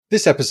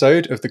This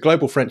episode of the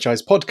Global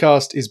Franchise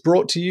Podcast is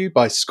brought to you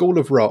by School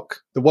of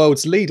Rock, the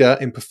world's leader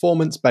in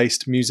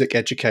performance-based music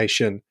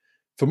education.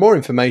 For more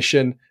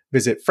information,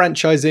 visit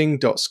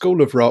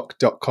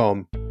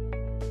franchising.schoolofrock.com.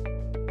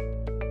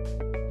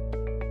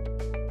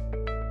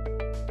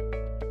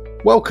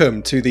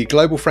 Welcome to the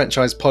Global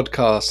Franchise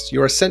Podcast,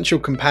 your essential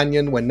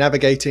companion when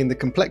navigating the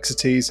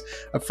complexities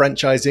of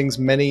franchising's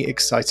many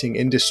exciting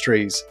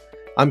industries.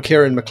 I'm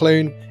Kieran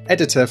McClune,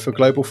 editor for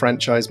Global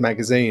Franchise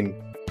Magazine.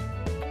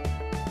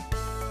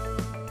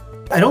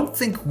 I don't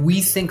think we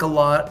think a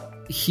lot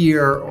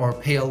here or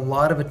pay a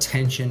lot of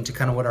attention to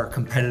kind of what our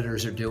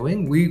competitors are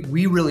doing.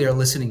 We really are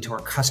listening to our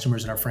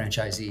customers and our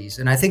franchisees.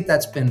 And I think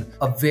that's been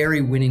a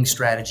very winning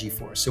strategy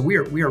for us. So we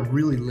are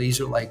really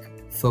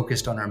laser-like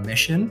focused on our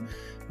mission,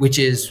 which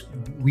is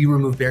we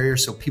remove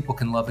barriers so people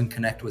can love and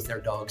connect with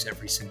their dogs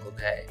every single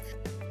day.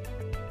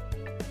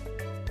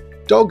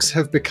 Dogs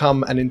have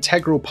become an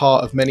integral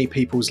part of many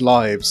people's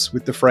lives,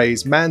 with the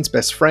phrase man's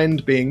best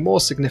friend being more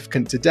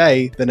significant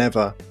today than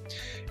ever.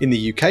 In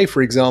the UK,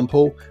 for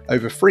example,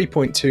 over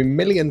 3.2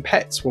 million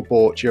pets were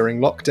bought during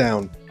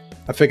lockdown,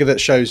 a figure that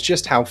shows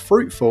just how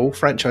fruitful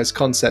franchise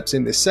concepts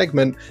in this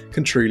segment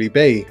can truly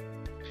be.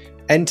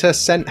 Enter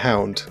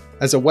Scenthound.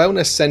 As a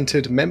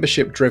wellness-centered,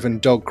 membership-driven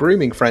dog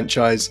grooming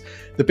franchise,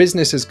 the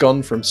business has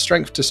gone from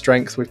strength to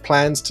strength with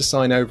plans to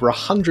sign over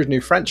 100 new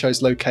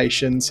franchise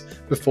locations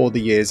before the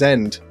year's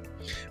end.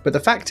 But the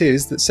fact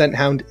is that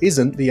Scenthound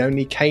isn't the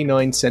only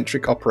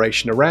canine-centric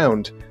operation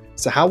around.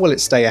 So how will it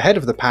stay ahead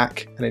of the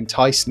pack and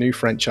entice new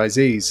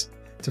franchisees?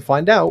 To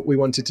find out, we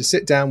wanted to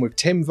sit down with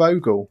Tim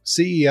Vogel,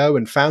 CEO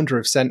and founder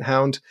of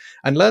Scenthound,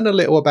 and learn a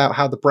little about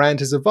how the brand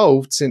has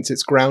evolved since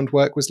its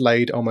groundwork was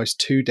laid almost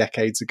 2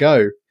 decades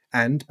ago.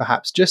 And,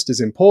 perhaps just as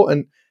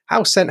important,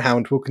 how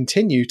Scenthound will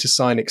continue to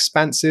sign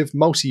expansive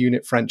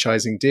multi-unit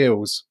franchising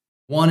deals.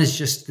 One is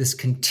just this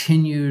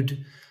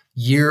continued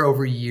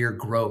year-over-year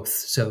growth.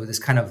 So this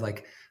kind of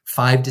like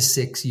 5 to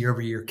 6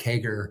 year-over-year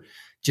CAGR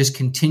just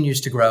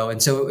continues to grow.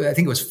 And so I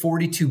think it was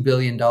 $42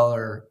 billion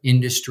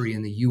industry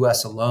in the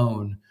US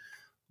alone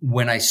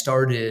when I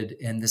started.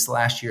 And this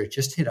last year, it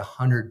just hit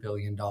 $100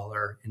 billion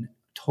in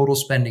total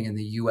spending in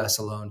the US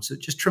alone. So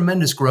just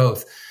tremendous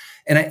growth.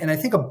 And I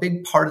think a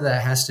big part of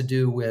that has to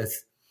do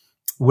with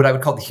what I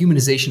would call the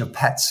humanization of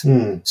pets.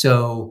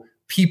 So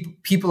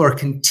people are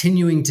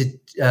continuing to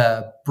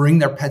bring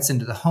their pets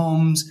into the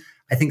homes.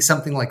 I think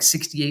something like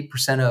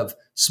 68% of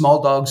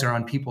small dogs are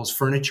on people's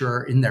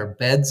furniture in their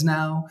beds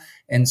now.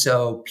 And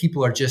so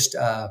people are just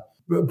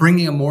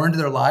bringing them more into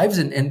their lives.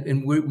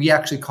 And we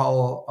actually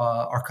call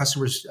our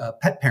customers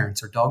pet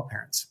parents or dog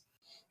parents.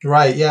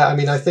 Right. Yeah. I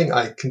mean, I think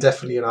I can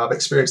definitely, I've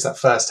experienced that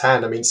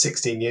firsthand. I mean,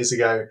 16 years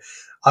ago,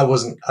 I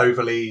wasn't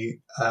a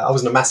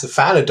massive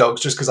fan of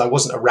dogs just because I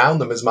wasn't around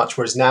them as much.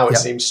 Whereas now it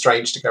seems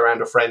strange to go around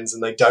with friends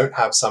and they don't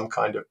have some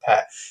kind of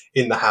pet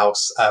in the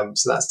house.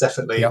 So that's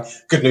definitely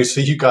good news for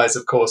you guys,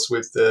 of course,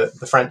 with the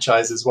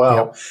franchise as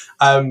well.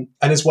 And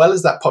as well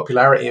as that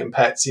popularity in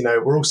pets,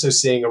 we're also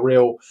seeing a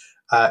real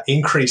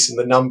increase in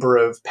the number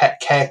of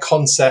pet care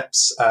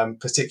concepts,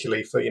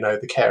 particularly for,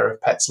 the care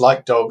of pets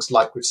like dogs,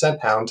 like with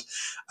Scenthound.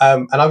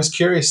 And I was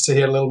curious to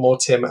hear a little more,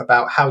 Tim,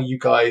 about how you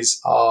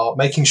guys are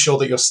making sure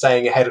that you're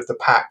staying ahead of the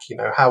pack.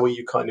 How are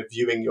you kind of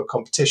viewing your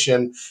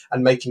competition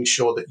and making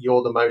sure that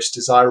you're the most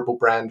desirable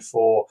brand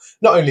for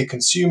not only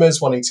consumers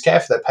wanting to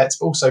care for their pets,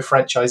 but also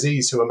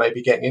franchisees who are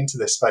maybe getting into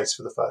this space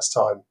for the first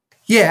time?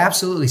 Yeah,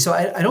 absolutely. So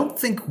I don't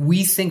think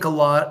we think a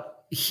lot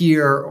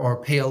here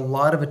or pay a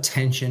lot of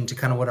attention to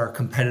kind of what our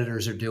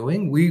competitors are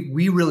doing.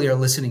 We really are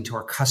listening to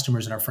our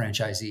customers and our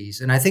franchisees.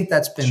 And I think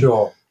that's been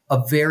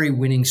a very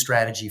winning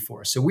strategy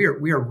for us. So we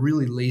are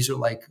really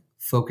laser-like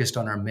focused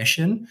on our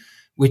mission,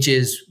 which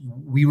is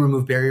we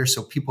remove barriers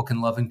so people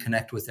can love and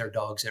connect with their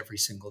dogs every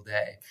single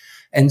day.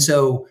 And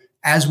so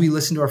as we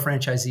listen to our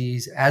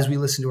franchisees, as we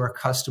listen to our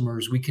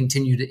customers, we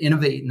continue to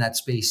innovate in that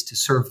space to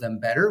serve them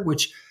better,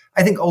 which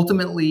I think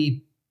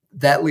ultimately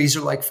that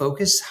laser-like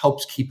focus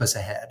helps keep us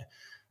ahead.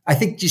 I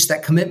think just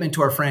that commitment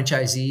to our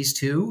franchisees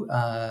too.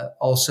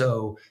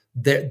 Also,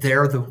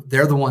 they're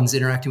the ones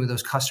interacting with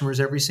those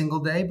customers every single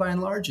day, by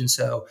and large, and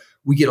so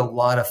we get a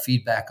lot of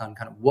feedback on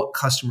kind of what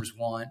customers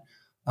want,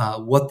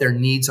 what their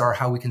needs are,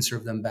 how we can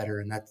serve them better,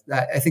 and that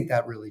I think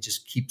that really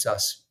just keeps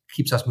us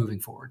moving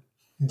forward.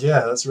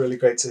 Yeah, that's really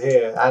great to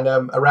hear. And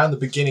around the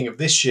beginning of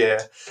this year,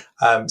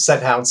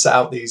 Scenthound set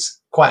out these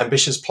quite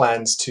ambitious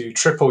plans to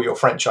triple your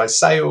franchise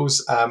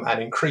sales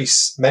and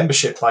increase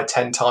membership by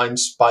 10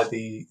 times by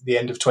the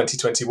end of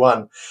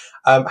 2021.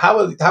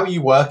 How are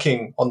you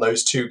working on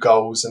those two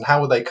goals, and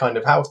how have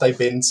they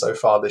been so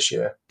far this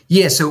year?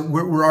 Yeah, so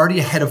we're already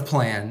ahead of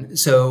plan.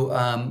 So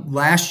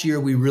last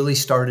year we really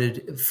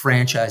started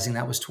franchising.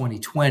 That was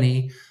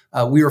 2020.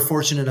 We were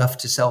fortunate enough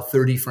to sell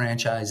 30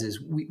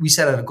 franchises. We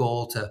set out a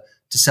goal to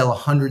sell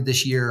 100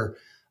 this year.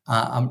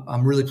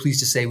 I'm really pleased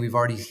to say we've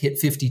already hit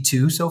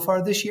 52 so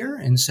far this year.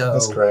 And so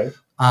that's great.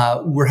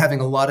 We're having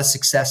a lot of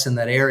success in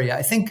that area.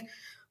 I think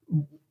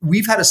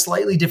we've had a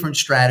slightly different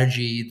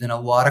strategy than a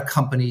lot of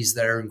companies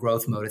that are in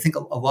growth mode. I think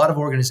a lot of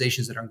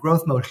organizations that are in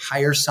growth mode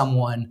hire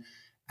someone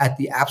at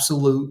the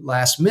absolute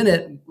last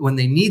minute when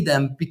they need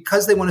them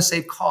because they want to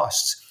save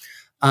costs.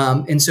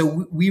 And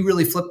so we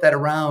really flipped that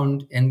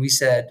around and we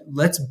said,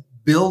 let's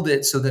build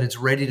it so that it's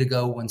ready to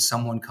go when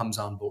someone comes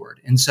on board.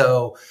 And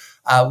so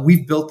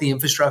we've built the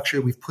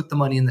infrastructure, we've put the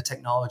money in the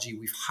technology,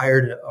 we've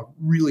hired a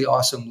really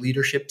awesome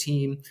leadership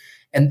team.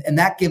 And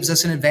that gives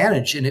us an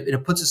advantage, and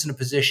it puts us in a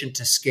position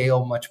to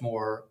scale much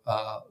more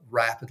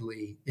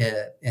rapidly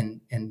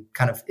and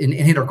kind of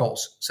hit our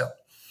goals. So.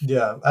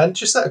 Yeah. And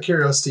just out of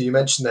curiosity, you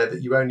mentioned there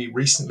that you only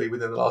recently,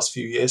 within the last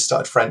few years,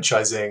 started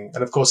franchising.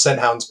 And of course,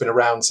 Scenthound's been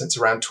around since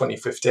around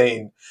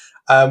 2015.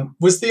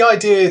 Was the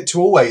idea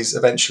to always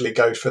eventually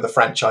go for the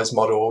franchise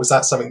model, or was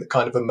that something that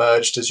kind of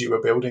emerged as you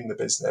were building the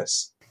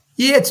business?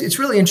 Yeah, it's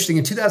really interesting.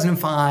 In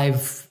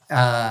 2005,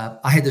 I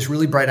had this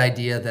really bright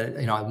idea that,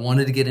 I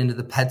wanted to get into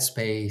the pet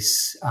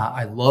space.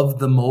 I loved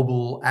the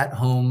mobile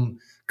at-home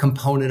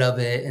component of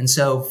it. And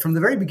so from the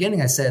very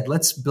beginning, I said,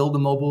 let's build a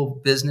mobile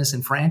business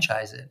and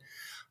franchise it.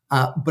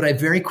 But I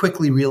very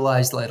quickly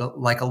realized,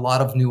 like a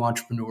lot of new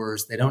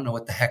entrepreneurs, they don't know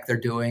what the heck they're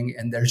doing.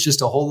 And there's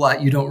just a whole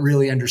lot you don't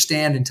really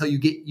understand until you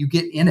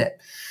get in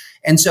it.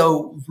 And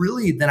so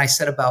really, then I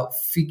set about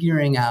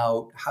figuring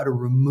out how to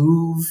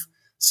remove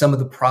some of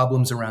the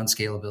problems around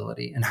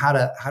scalability and how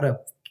to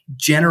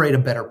generate a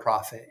better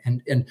profit.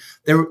 And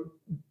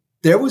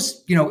there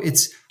was,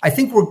 I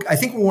think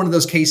we're one of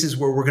those cases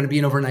where we're going to be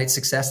an overnight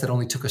success that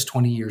only took us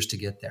 20 years to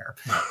get there.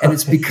 And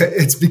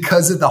it's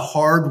because of the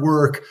hard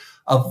work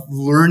of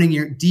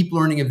deep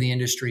learning of the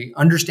industry,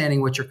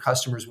 understanding what your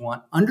customers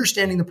want,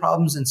 understanding the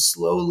problems and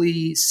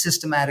slowly,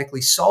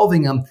 systematically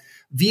solving them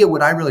via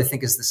what I really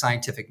think is the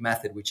scientific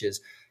method, which is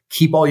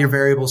keep all your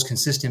variables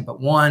consistent, but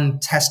one,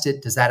 test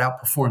it. Does that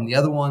outperform the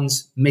other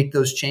ones? Make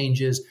those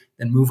changes,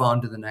 then move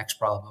on to the next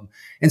problem.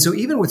 And so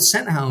even with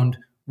Scenthound,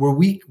 where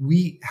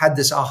we had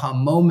this aha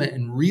moment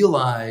and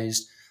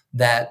realized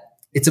that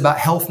it's about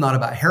health, not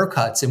about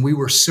haircuts, and we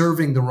were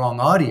serving the wrong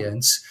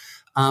audience,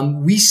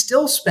 we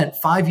still spent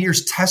 5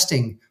 years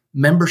testing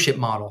membership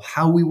model,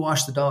 how we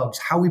wash the dogs,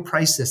 how we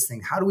price this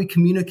thing, how do we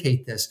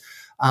communicate this,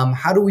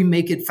 how do we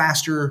make it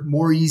faster,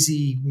 more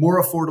easy,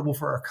 more affordable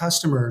for our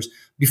customers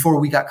before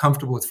we got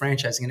comfortable with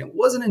franchising. And it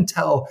wasn't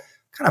until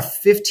kind of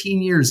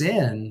 14 years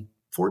in,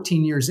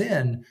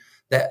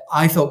 that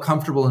I felt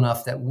comfortable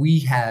enough that we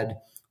had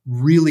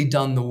really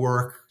done the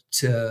work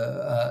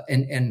to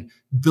and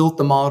built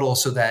the model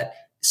so that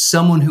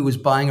someone who was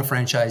buying a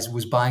franchise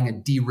was buying a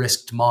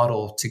de-risked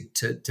model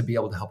to be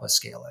able to help us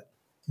scale it.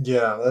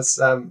 Yeah, that's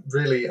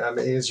really,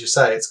 as you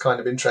say, it's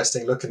kind of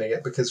interesting looking at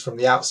it because from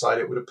the outside,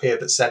 it would appear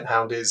that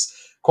Scenthound is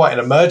quite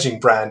an emerging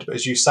brand. But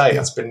as you say,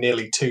 It's been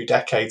nearly 2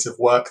 decades of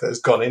work that has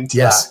gone into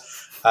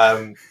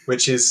that,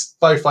 which is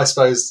both, I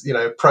suppose,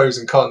 pros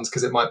and cons,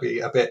 because it might be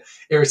a bit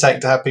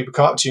irritating to have people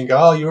come up to you and go,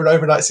 oh, you're an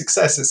overnight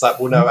success. It's like,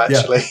 well, no,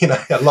 actually,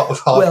 a lot of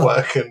hard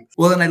work. And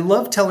I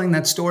love telling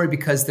that story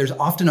because there's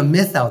often a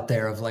myth out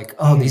there of like,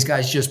 these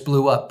guys just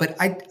blew up. But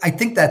I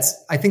think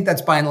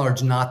that's by and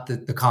large not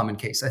the common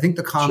case. I think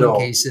the common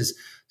case is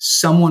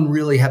someone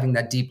really having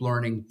that deep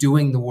learning,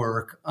 doing the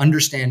work,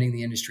 understanding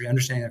the industry,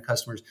 understanding their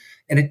customers.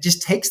 And it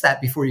just takes that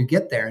before you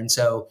get there. And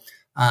so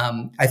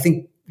I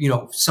think,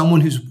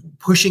 someone who's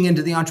pushing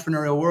into the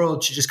entrepreneurial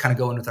world should just kind of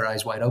go in with their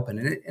eyes wide open.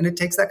 And it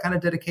takes that kind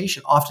of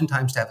dedication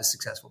oftentimes to have a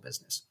successful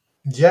business.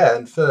 Yeah.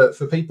 And for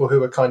people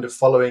who are kind of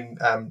following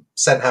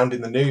Scenthound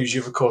in the news,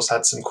 you've, of course,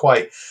 had some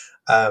quite,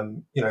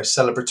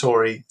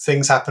 celebratory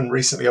things happen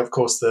recently. Of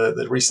course,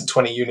 the recent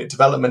 20-unit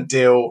development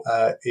deal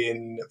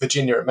in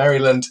Virginia at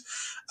Maryland.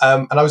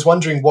 And I was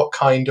wondering what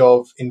kind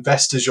of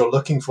investors you're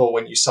looking for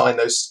when you sign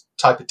those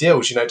type of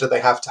deals. Do they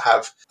have to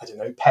have,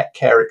 pet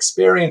care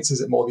experience?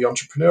 Is it more the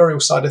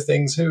entrepreneurial side of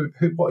things?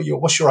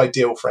 What's your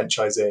ideal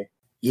franchisee?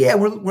 Yeah,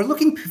 we're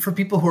looking for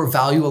people who are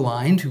value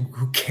aligned,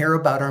 who care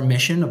about our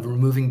mission of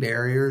removing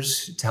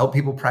barriers to help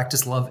people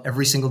practice love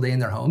every single day in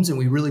their homes. And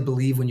we really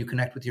believe when you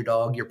connect with your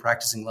dog, you're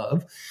practicing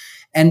love,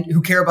 and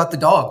who care about the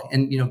dog.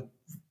 And,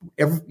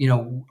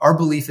 our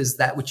belief is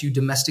that which you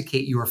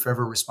domesticate, you are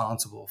forever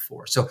responsible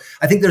for. So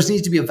I think there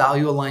needs to be a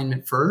value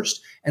alignment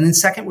first. And then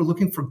second, we're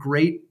looking for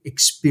great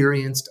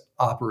experienced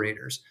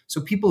operators.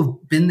 So people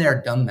have been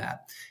there, done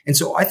that. And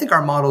so I think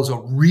our model is a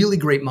really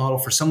great model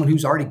for someone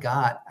who's already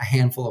got a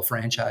handful of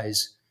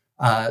franchise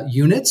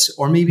units,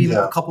 or maybe even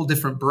a couple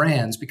different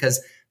brands,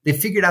 because they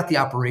figured out the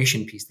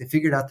operation piece. They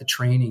figured out the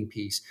training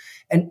piece.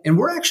 And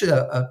we're actually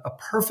a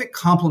perfect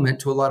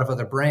complement to a lot of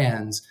other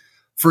brands.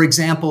 For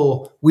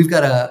example, we've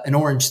got an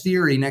Orange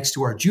Theory next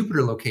to our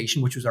Jupiter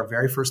location, which was our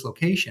very first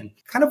location.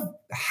 Kind of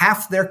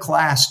half their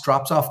class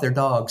drops off their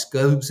dogs,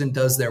 goes and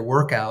does their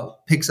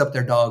workout, picks up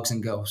their dogs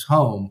and goes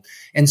home.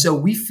 And so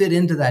we fit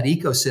into that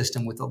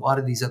ecosystem with a lot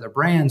of these other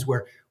brands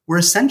where we're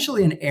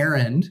essentially an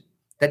errand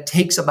that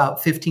takes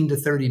about 15 to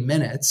 30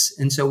 minutes.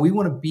 And so we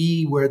want to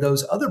be where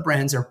those other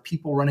brands are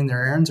people running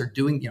their errands, are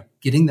doing,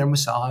 getting their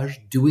massage,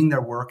 doing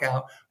their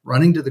workout,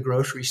 running to the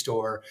grocery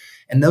store,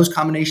 and those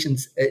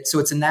combinations. So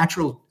it's a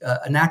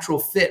natural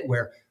fit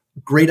where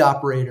great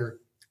operator,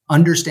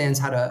 understands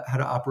how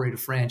to operate a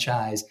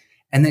franchise,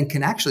 and then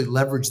can actually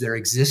leverage their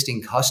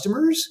existing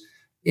customers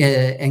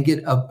and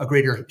get a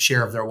greater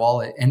share of their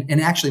wallet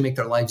and actually make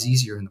their lives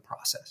easier in the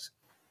process.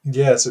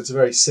 Yeah, so it's a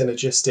very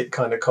synergistic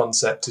kind of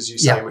concept, as you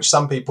say, which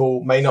some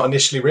people may not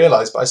initially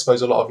realize, but I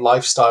suppose a lot of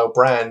lifestyle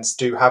brands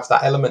do have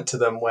that element to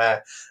them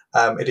where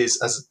it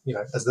is, as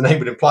the name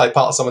would imply,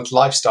 part of someone's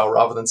lifestyle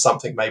rather than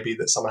something maybe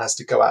that someone has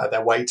to go out of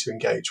their way to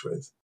engage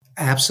with.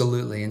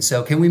 Absolutely. And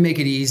so can we make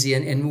it easy?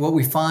 And what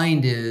we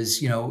find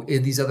is,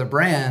 in these other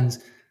brands,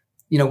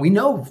 we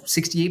know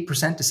 68%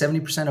 to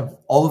 70% of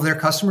all of their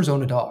customers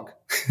own a dog.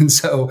 And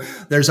so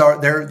there's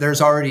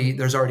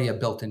already a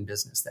built-in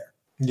business there.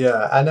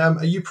 Yeah. And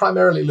are you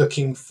primarily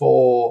looking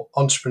for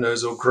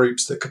entrepreneurs or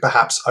groups that could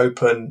perhaps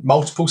open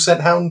multiple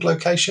Scenthound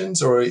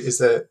locations, or is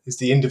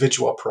the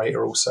individual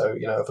operator also,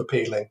 of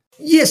appealing?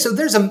 Yeah, so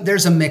there's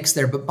a mix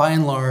there, but by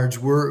and large,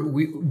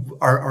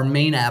 our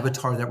main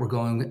avatar that we're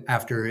going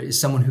after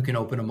is someone who can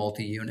open a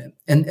multi-unit.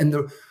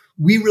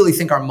 We really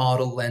think our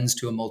model lends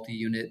to a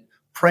multi-unit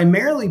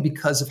primarily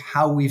because of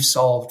how we've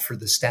solved for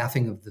the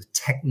staffing of the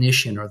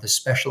technician or the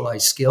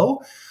specialized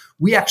skill.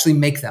 We actually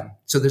make them.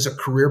 So there's a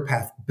career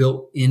path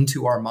built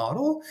into our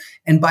model.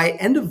 And by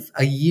end of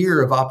a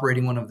year of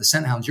operating one of the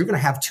Scenthounds, you're going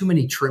to have too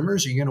many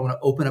trimmers, or you're going to want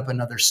to open up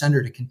another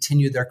center to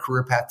continue their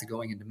career path to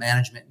going into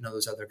management and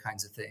those other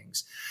kinds of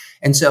things.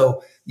 And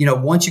so,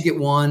 once you get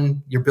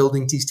one, you're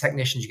building these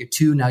technicians, you get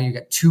two, now you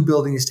get two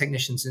building these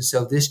technicians. And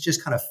so this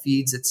just kind of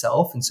feeds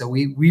itself. And so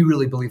we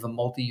really believe a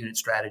multi-unit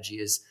strategy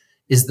is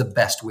the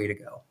best way to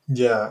go.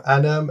 Yeah.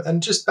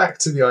 And just back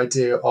to the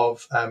idea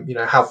of,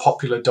 how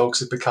popular dogs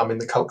have become in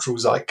the cultural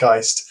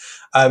zeitgeist.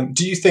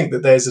 Do you think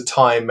that there's a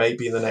time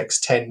maybe in the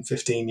next 10,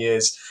 15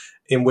 years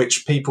in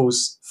which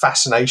people's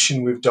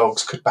fascination with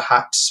dogs could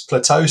perhaps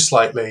plateau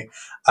slightly?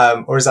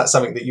 Or is that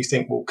something that you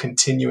think will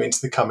continue into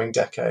the coming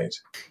decade?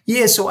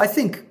 Yeah. So I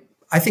think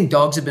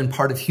dogs have been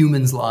part of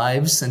humans'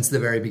 lives since the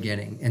very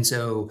beginning. And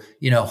so,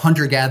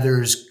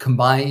 hunter-gatherers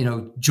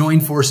combine, join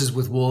forces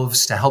with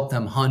wolves to help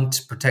them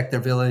hunt, protect their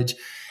village.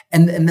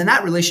 And then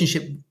that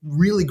relationship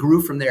really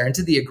grew from there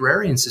into the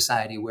agrarian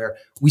society where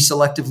we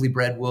selectively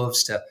bred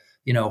wolves to,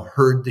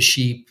 herd the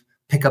sheep,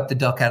 pick up the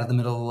duck out of the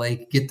middle of the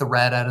lake, get the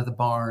rat out of the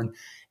barn.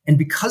 And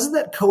because of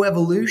that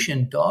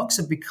coevolution, dogs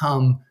have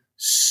become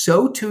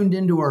so tuned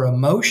into our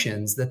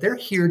emotions that they're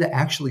here to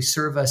actually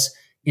serve us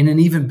in an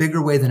even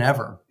bigger way than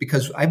ever,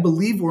 because I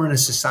believe we're in a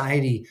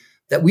society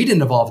that we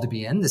didn't evolve to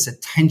be in, this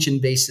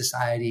attention-based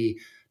society,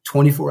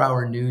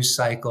 24-hour news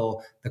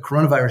cycle. The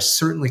coronavirus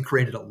certainly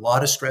created a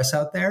lot of stress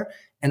out there.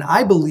 And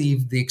I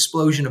believe the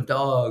explosion of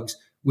dogs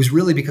was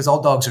really because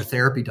all dogs are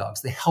therapy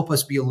dogs. They help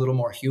us be a little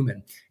more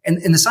human.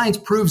 And the science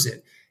proves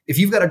it. If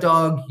you've got a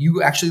dog,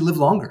 you actually live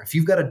longer. If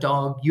you've got a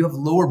dog, you have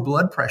lower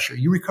blood pressure.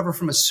 You recover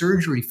from a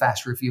surgery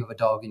faster if you have a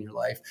dog in your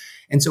life.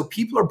 And so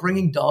people are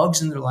bringing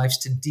dogs in their lives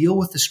to deal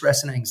with the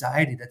stress and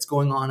anxiety that's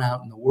going on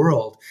out in the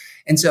world.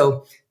 And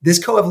so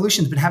this coevolution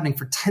has been happening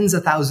for tens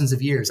of thousands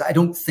of years. I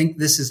don't think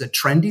this is a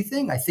trendy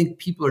thing. I think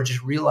people are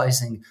just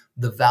realizing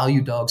the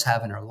value dogs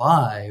have in our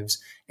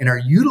lives and are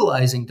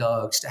utilizing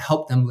dogs to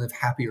help them live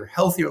happier,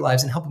 healthier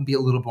lives and help them be a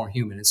little more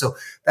human. And so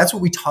that's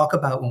what we talk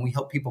about when we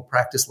help people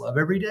practice love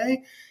every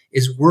day,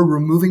 is we're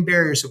removing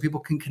barriers so people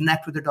can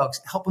connect with their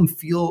dogs, help them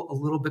feel a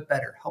little bit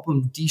better, help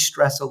them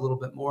de-stress a little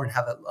bit more and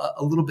have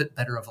a little bit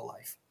better of a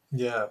life.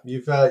 Yeah,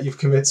 you've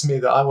convinced me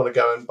that I want to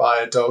go and buy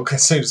a dog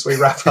as soon as we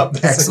wrap up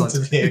this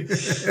interview.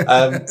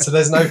 So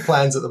there's no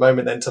plans at the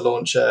moment then to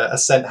launch a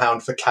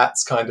Scenthound for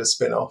cats kind of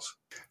spin-off?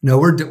 No,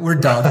 we're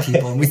dog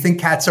people, and we think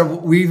cats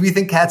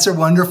are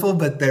wonderful,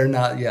 but they're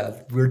not. Yeah,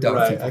 we're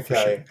dog people.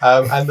 Okay.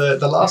 For sure. And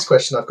the last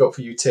question I've got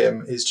for you,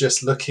 Tim, is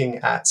just looking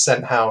at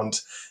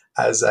Scenthound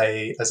as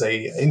a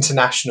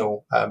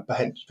international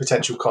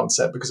potential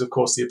concept, because of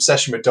course the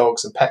obsession with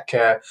dogs and pet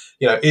care,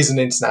 is an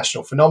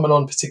international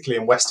phenomenon,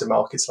 particularly in Western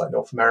markets like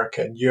North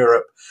America and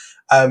Europe.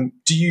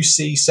 Do you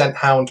see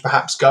Scenthound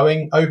perhaps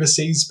going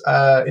overseas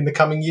in the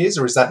coming years,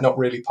 or is that not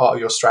really part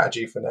of your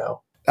strategy for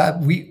now?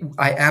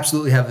 I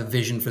absolutely have a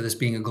vision for this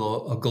being a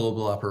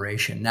global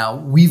operation. Now,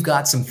 we've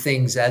got some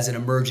things as an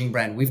emerging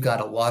brand. We've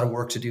got a lot of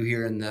work to do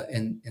here in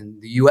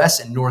the U.S.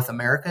 and North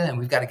America, and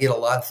we've got to get a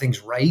lot of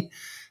things right.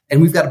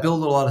 And we've got to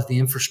build a lot of the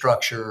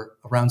infrastructure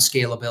around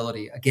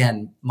scalability.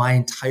 Again, my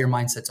entire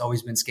mindset's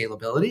always been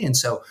scalability. And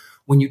so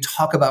when you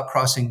talk about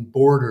crossing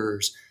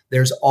borders,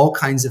 there's all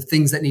kinds of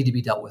things that need to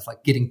be dealt with,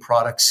 like getting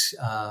products,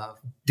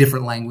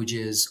 different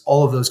languages,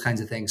 all of those kinds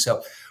of things.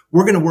 So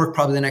we're going to work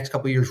probably the next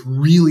couple of years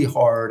really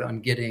hard on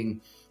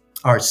getting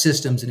our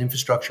systems and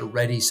infrastructure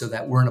ready so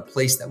that we're in a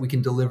place that we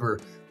can deliver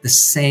the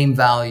same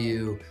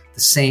value,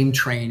 the same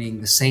training,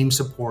 the same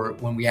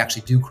support when we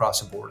actually do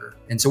cross a border.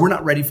 And so we're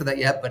not ready for that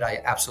yet, but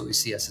I absolutely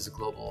see us as a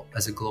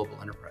global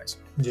enterprise.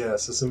 Yeah,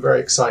 so some very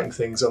exciting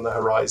things on the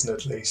horizon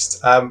at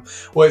least.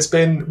 Well, it's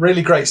been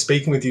really great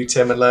speaking with you,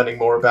 Tim, and learning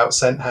more about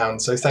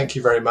Scenthound. So thank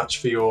you very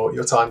much for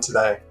your time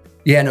today.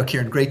 Yeah, no,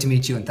 Kieran, great to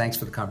meet you, and thanks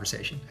for the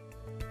conversation.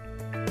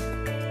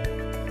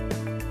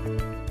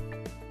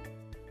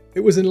 It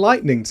was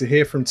enlightening to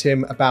hear from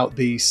Tim about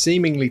the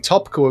seemingly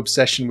topical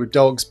obsession with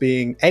dogs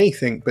being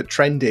anything but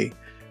trendy.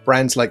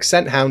 Brands like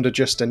Scenthound are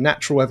just a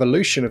natural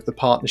evolution of the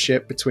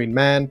partnership between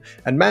man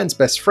and man's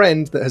best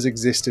friend that has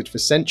existed for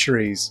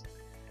centuries.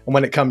 And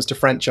when it comes to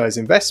franchise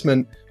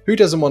investment, who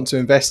doesn't want to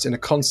invest in a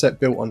concept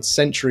built on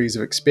centuries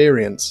of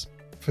experience?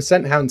 For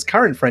Scenthound's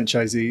current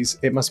franchisees,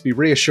 it must be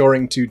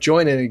reassuring to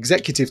join an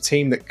executive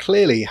team that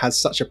clearly has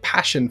such a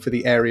passion for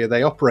the area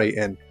they operate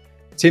in.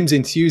 Tim's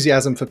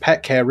enthusiasm for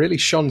pet care really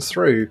shone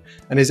through,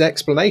 and his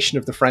explanation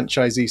of the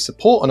franchisee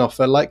support on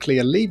offer likely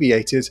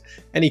alleviated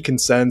any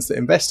concerns that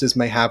investors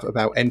may have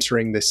about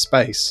entering this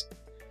space.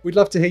 We'd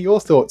love to hear your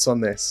thoughts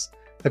on this.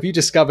 Have you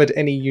discovered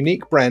any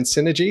unique brand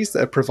synergies that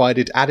have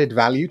provided added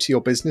value to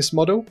your business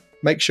model?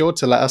 Make sure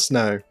to let us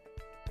know.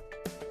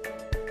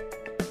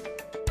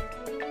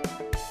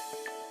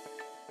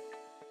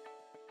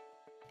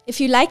 If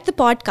you like the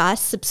podcast,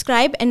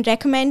 subscribe and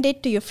recommend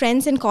it to your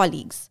friends and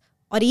colleagues.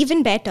 Or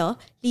even better,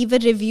 leave a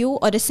review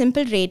or a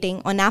simple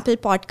rating on Apple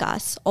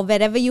Podcasts or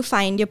wherever you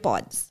find your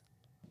pods.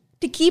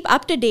 To keep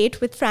up to date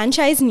with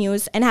franchise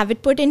news and have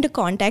it put into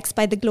context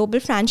by the global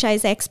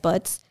franchise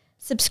experts,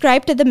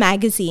 subscribe to the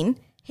magazine,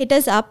 hit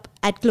us up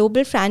at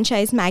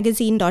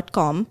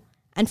globalfranchisemagazine.com,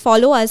 and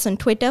follow us on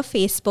Twitter,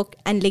 Facebook,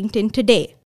 and LinkedIn today.